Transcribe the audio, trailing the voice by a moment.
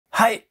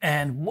Hi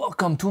and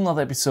welcome to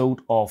another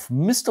episode of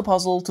Mr.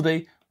 Puzzle,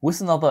 today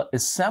with another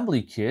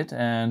assembly kit,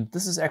 and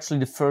this is actually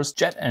the first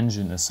jet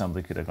engine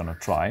assembly kit I'm gonna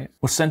try. It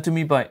was sent to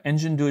me by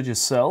Engine Do It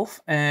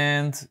Yourself,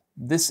 and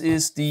this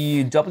is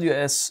the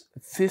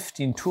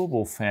WS15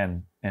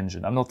 Turbofan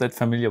engine. I'm not that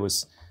familiar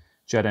with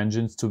jet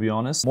engines, to be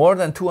honest. More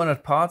than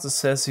 200 parts, it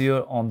says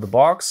here on the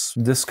box.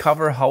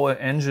 Discover how an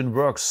engine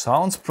works.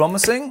 Sounds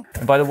promising.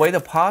 And by the way, the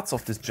parts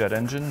of this jet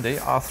engine, they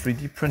are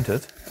 3D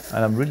printed.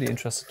 And I'm really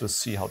interested to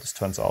see how this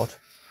turns out.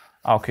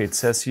 Okay, it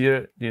says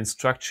here the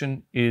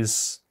instruction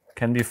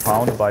can be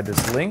found by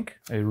this link.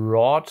 A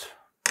rod,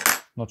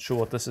 not sure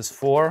what this is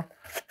for.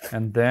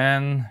 And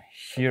then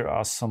here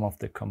are some of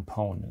the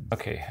components.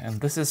 Okay,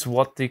 and this is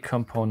what the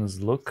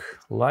components look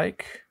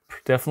like.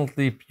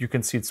 Definitely, you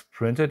can see it's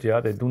printed. Yeah,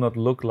 they do not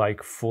look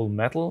like full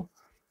metal.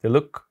 They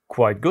look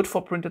quite good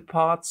for printed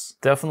parts,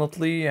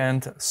 definitely.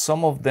 And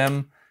some of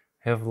them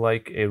have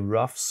like a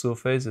rough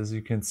surface, as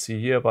you can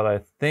see here. But I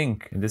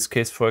think in this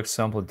case, for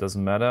example, it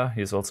doesn't matter.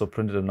 He's also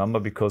printed a number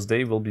because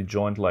they will be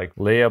joined like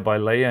layer by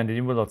layer, and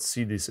you will not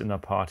see this inner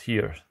part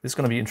here. This is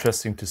going to be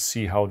interesting to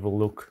see how it will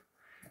look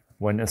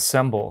when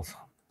assembled.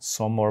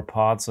 Some more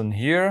parts in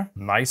here.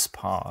 Nice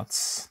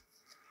parts.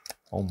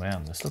 Oh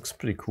man, this looks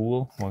pretty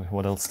cool.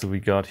 What else do we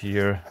got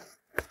here?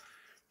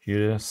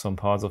 Here, some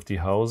parts of the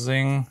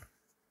housing.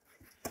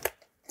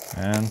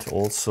 And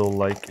also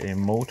like a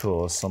motor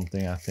or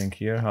something, I think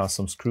here.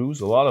 Some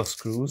screws, a lot of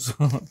screws.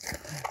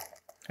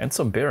 And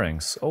some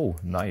bearings. Oh,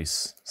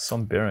 nice.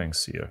 Some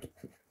bearings here.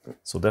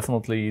 So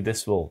definitely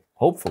this will,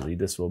 hopefully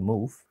this will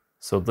move.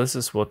 So this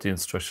is what the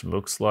instruction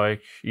looks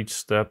like. Each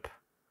step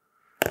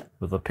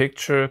with a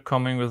picture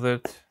coming with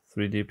it.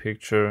 3D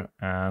picture,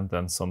 and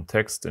then some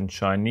text in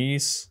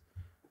Chinese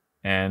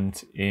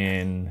and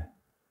in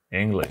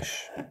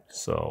English.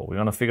 So we're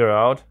gonna figure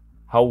out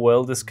how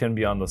well this can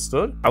be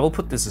understood. I will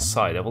put this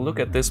aside. I will look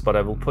at this, but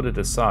I will put it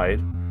aside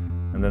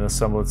and then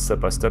assemble it step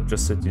by step,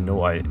 just so you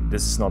know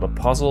this is not a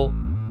puzzle.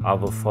 I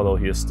will follow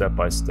here step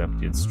by step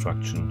the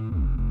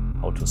instruction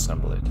how to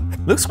assemble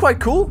it. Looks quite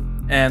cool,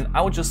 and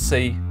I would just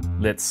say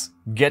let's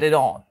get it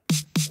on.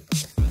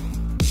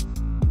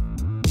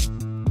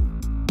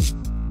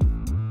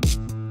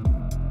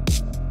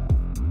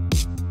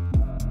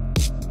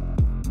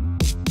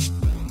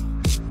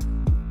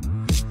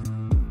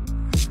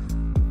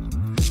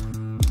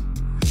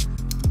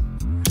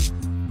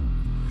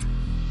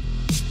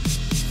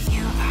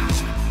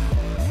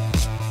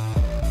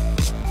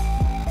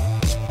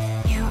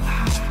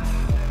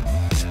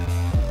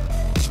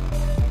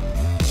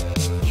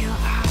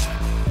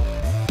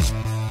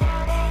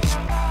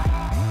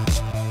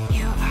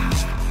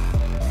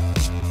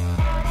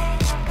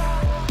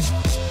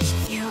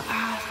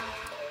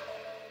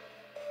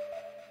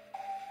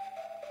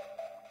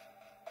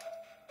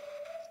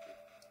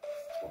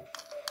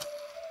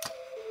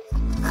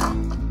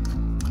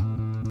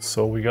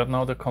 So we got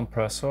now the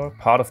compressor,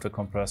 part of the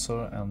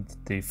compressor and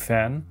the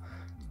fan,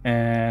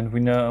 and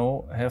we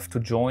now have to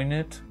join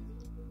it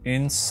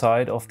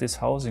inside of this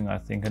housing, I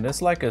think. And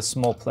there's like a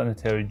small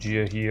planetary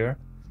gear here,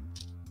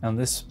 and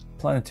this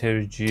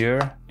planetary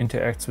gear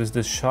interacts with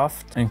this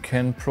shaft and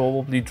can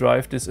probably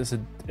drive this at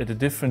a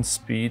different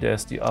speed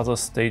as the other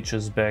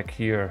stages back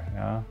here.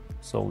 Yeah.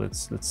 So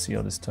let's see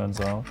how this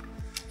turns out.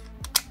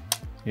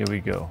 Here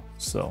we go.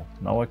 So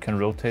now I can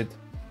rotate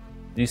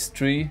these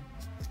three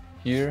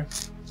here.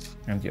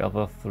 And the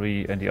other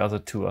three and the other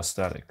two are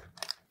static.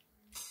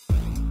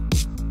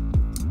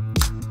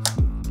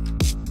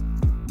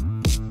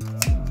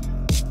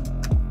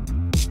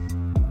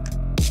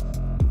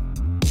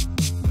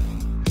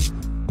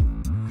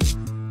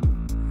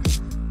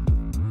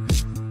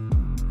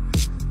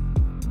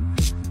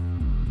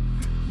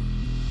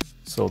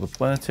 So the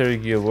planetary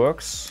gear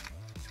works,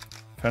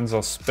 fans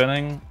are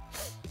spinning,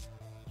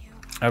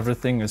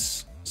 everything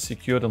is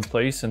secured in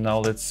place, and now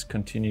let's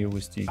continue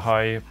with the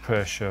high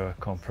pressure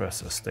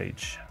compressor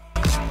stage.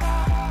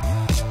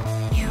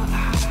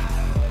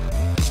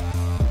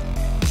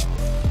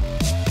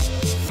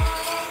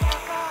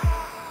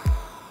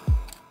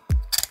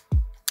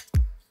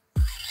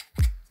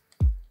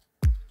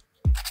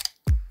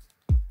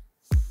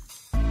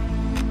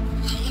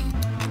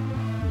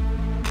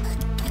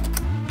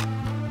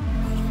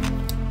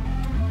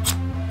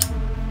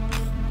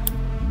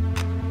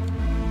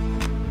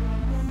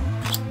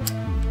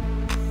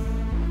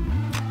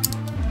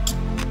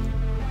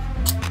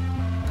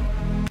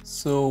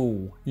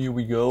 So here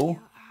we go,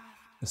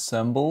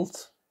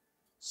 assembled,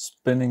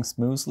 spinning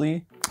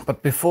smoothly.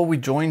 But before we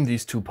join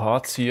these two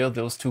parts here,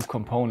 those two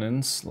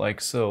components, like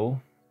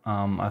so,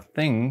 I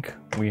think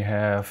we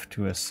have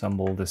to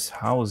assemble this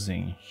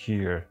housing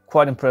here.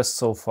 Quite impressed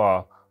so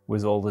far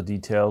with all the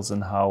details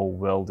and how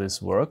well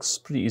this works.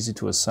 Pretty easy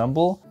to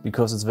assemble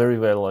because it's very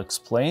well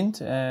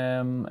explained.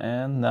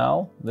 And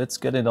now let's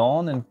get it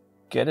on and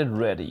get it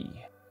ready.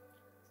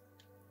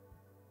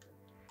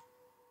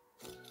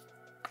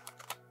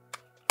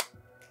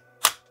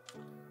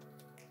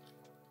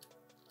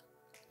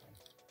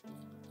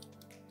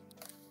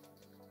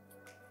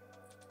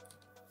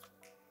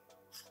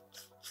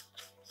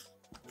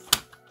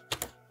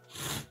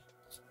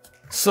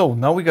 So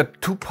now we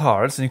got two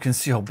parts, and you can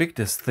see how big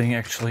this thing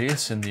actually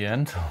is in the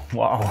end.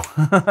 Wow,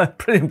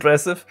 pretty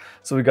impressive.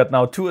 So we got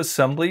now two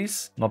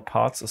assemblies, not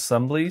parts,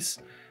 assemblies.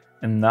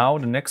 And now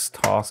the next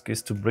task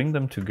is to bring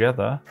them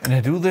together. And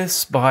I do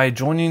this by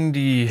joining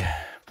the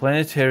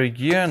planetary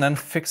gear and then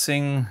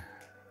fixing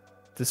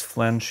this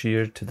flange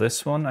here to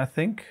this one, I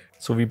think.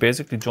 So we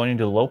basically joining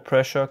the low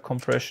pressure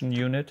compression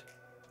unit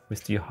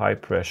with the high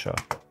pressure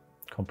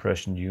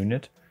compression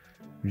unit,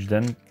 which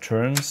then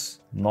turns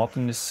not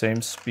in the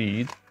same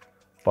speed,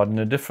 but in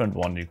a different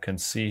one. You can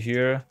see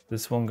here,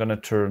 this one gonna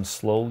turn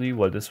slowly,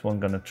 while this one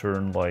gonna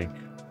turn like,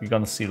 we're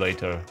gonna see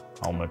later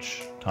how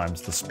much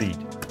times the speed.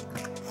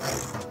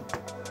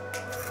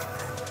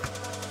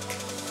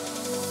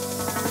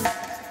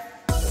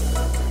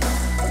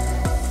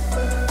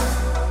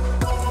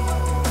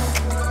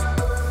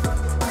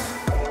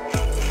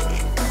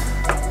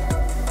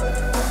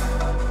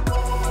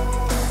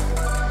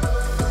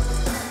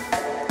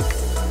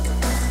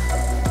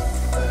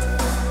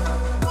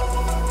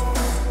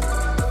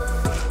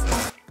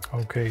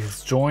 Okay,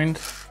 it's joined,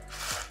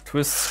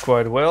 twists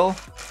quite well,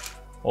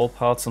 all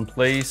parts in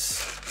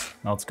place.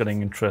 Now it's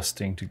getting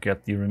interesting to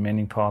get the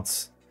remaining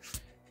parts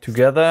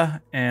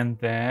together and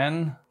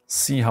then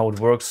see how it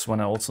works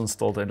when I also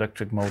install the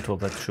electric motor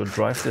that should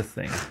drive the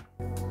thing.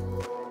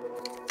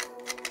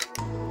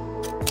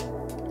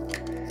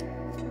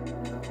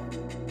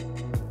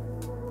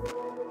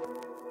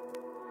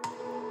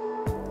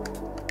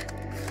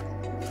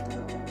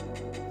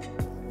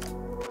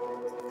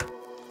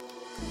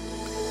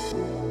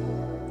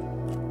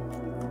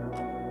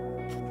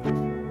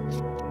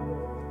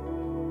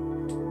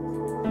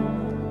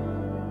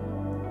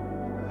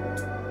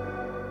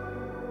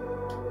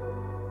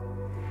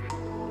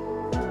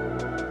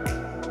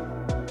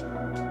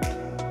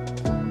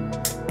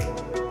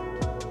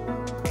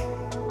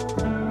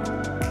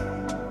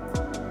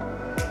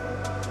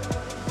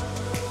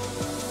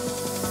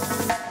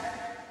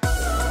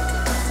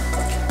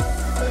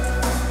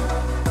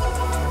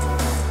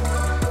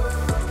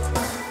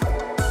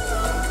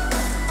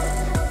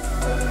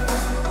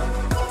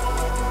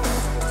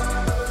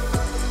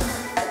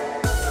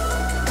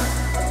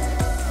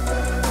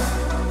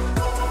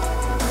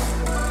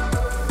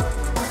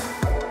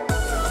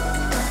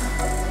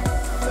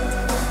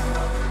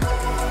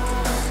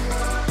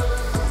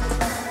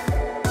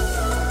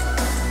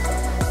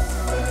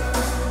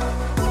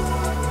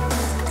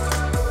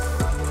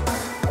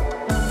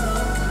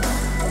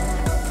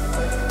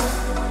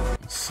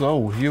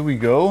 So here we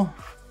go,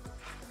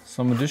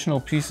 some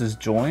additional pieces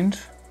joined,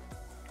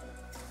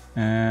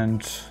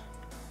 and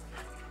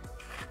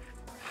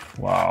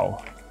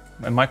wow.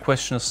 And my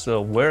question is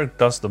still, where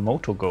does the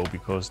motor go?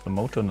 Because the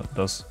motor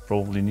does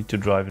probably need to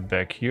drive it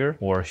back here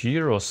or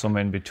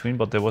somewhere in between,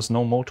 but there was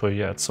no motor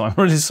yet. So I'm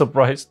really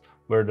surprised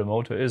where the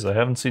motor is. I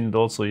haven't seen it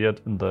also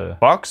yet in the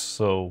box,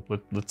 so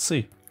let's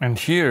see. And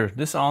here,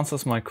 this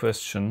answers my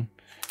question.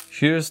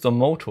 Here's the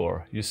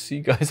motor. You see,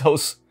 guys,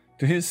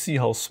 do you see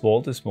how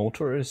small this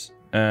motor is?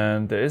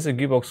 And there is a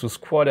gearbox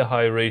with quite a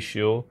high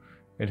ratio.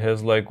 It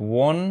has like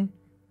 1,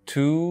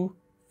 2,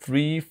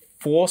 3,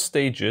 4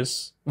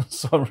 stages.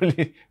 So I'm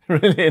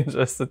really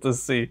interested to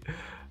see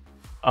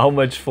how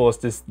much force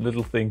this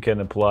little thing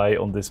can apply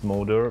on this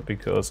motor,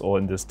 or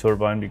in this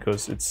turbine,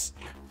 because it's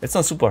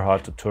not super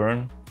hard to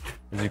turn,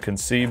 as you can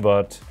see,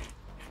 but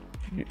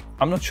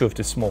I'm not sure if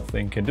this small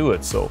thing can do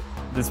it. So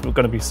this is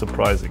gonna be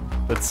surprising.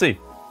 Let's see.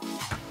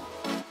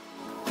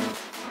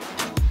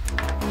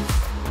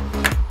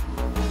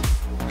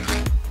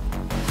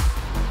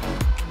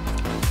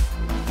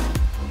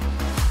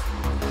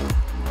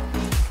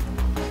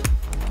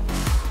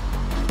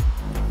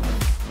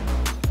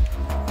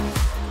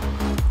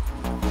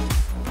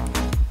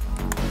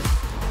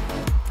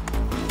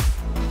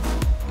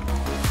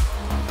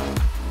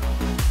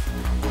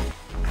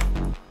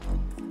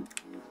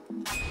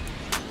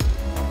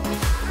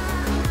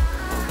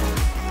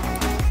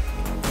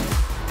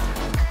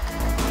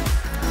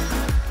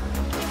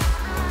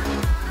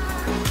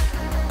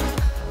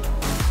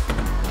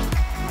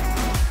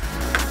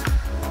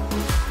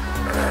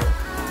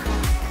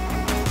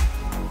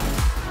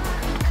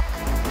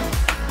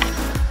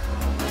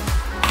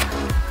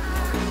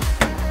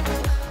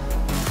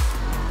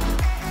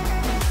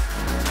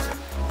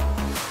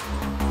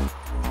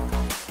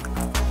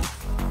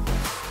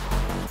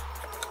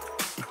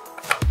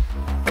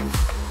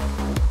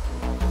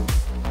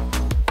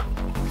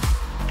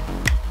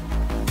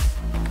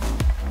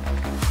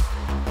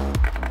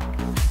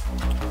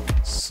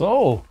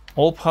 So,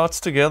 all parts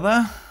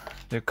together.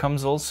 There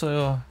comes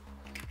also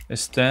a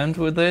stand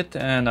with it,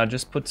 and I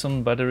just put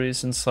some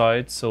batteries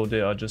inside, so they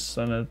are just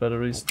standard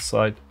batteries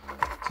inside.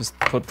 Just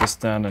put the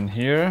stand in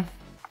here.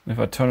 If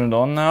I turn it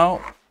on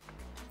now,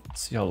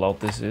 let's see how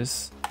loud this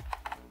is.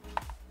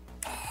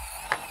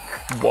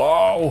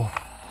 Wow!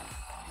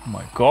 Oh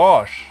my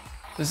gosh!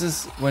 This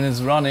is when it's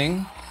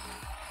running.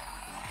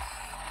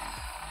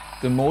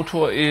 The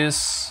motor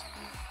it's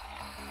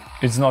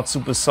not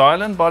super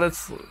silent, but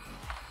it's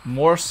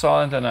more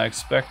silent than I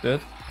expected.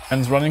 And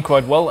it's running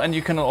quite well, and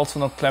you can also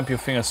not clamp your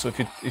fingers. So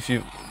if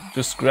you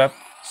just grab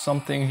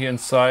something here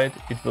inside,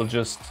 it will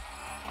just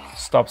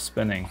stop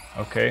spinning.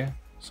 Okay,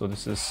 so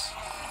this is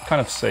kind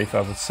of safe,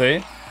 I would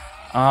say.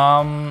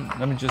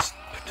 Let me just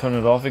turn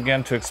it off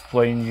again to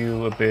explain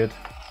you a bit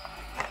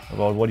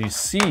about what you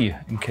see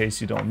in case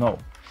you don't know.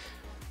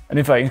 And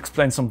if I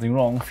explain something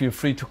wrong, feel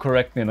free to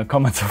correct me in the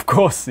comments, of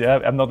course. Yeah,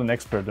 I'm not an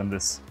expert in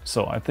this.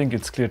 So I think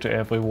it's clear to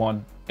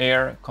everyone.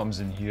 Air comes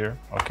in here,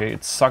 okay?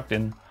 It's sucked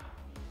in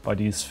by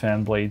these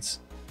fan blades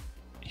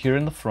here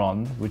in the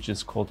front, which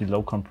is called the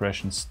low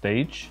compression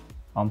stage,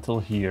 until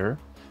here.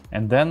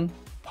 And then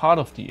part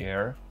of the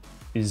air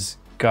is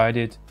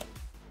guided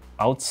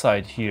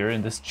outside here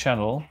in this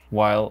channel,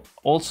 while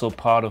also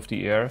part of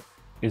the air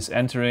is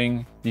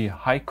entering the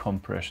high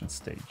compression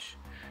stage.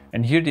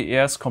 And here the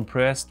air is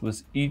compressed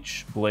with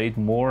each blade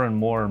more and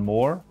more and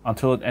more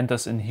until it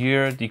enters in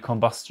here the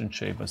combustion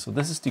chamber. So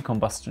this is the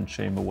combustion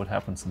chamber, what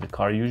happens in the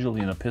car,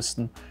 usually in a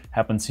piston,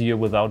 happens here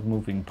without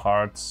moving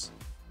parts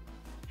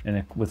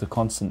and with a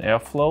constant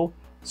airflow.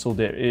 So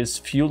there is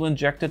fuel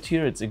injected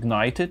here, it's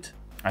ignited.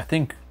 I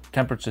think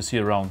temperatures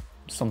here around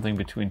something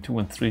between 2,000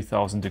 and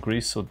 3,000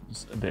 degrees. So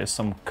there's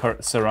some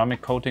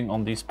ceramic coating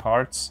on these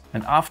parts.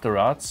 And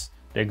afterwards,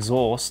 the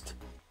exhaust,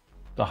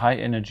 the high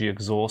energy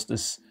exhaust,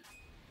 is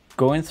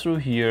going through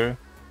here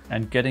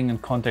and getting in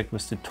contact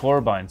with the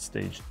turbine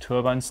stage. The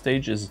turbine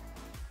stage is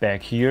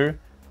back here,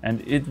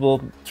 and it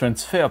will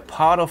transfer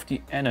part of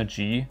the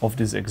energy of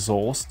this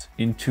exhaust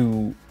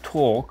into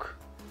torque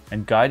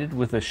and guide it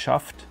with a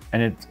shaft,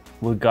 and it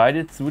will guide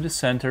it through the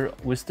center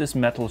with this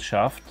metal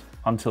shaft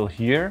until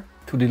here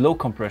to the low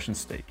compression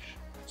stage.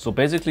 So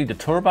basically the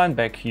turbine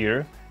back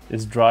here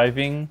is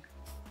driving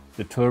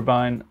the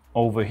turbine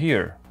over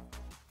here,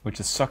 which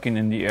is sucking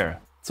in the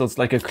air. So it's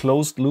like a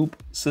closed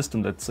loop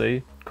system, let's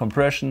say.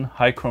 Compression,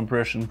 high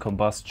compression,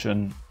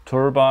 combustion,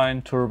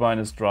 turbine. Turbine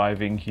is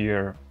driving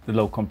here, the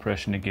low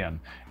compression again.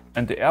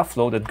 And the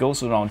airflow that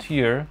goes around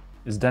here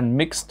is then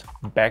mixed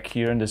back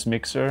here in this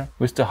mixer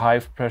with the high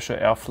pressure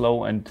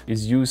airflow, and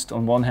is used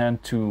on one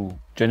hand to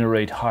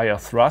generate higher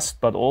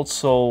thrust, but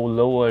also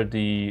lower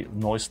the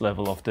noise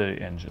level of the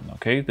engine.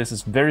 Okay, this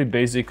is very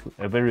basic,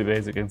 a very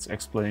basic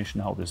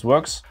explanation how this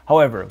works.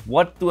 However,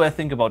 what do I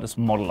think about this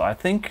model? I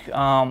think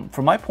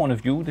from my point of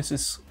view, this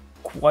is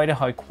quite a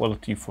high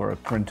quality for a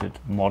printed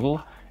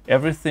model.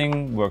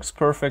 Everything works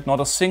perfect, not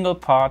a single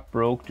part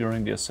broke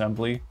during the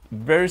assembly.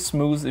 Very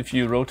smooth, if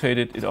you rotate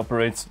it, it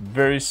operates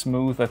very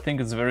smooth. I think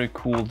it's a very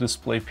cool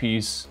display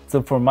piece.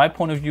 So from my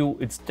point of view,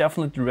 it's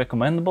definitely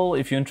recommendable.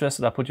 If you're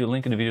interested, I'll put your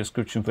link in the video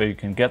description where you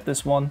can get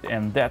this one.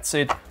 And that's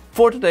it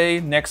for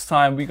today. Next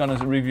time we're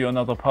gonna review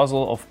another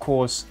puzzle, of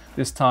course,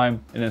 this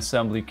time an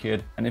assembly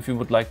kit. And if you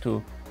would like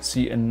to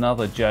see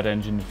another jet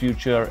engine in the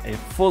future, a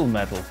full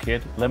metal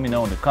kit, let me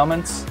know in the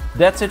comments.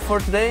 That's it for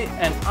today,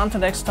 and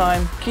until next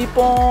time, keep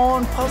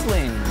on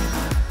puzzling!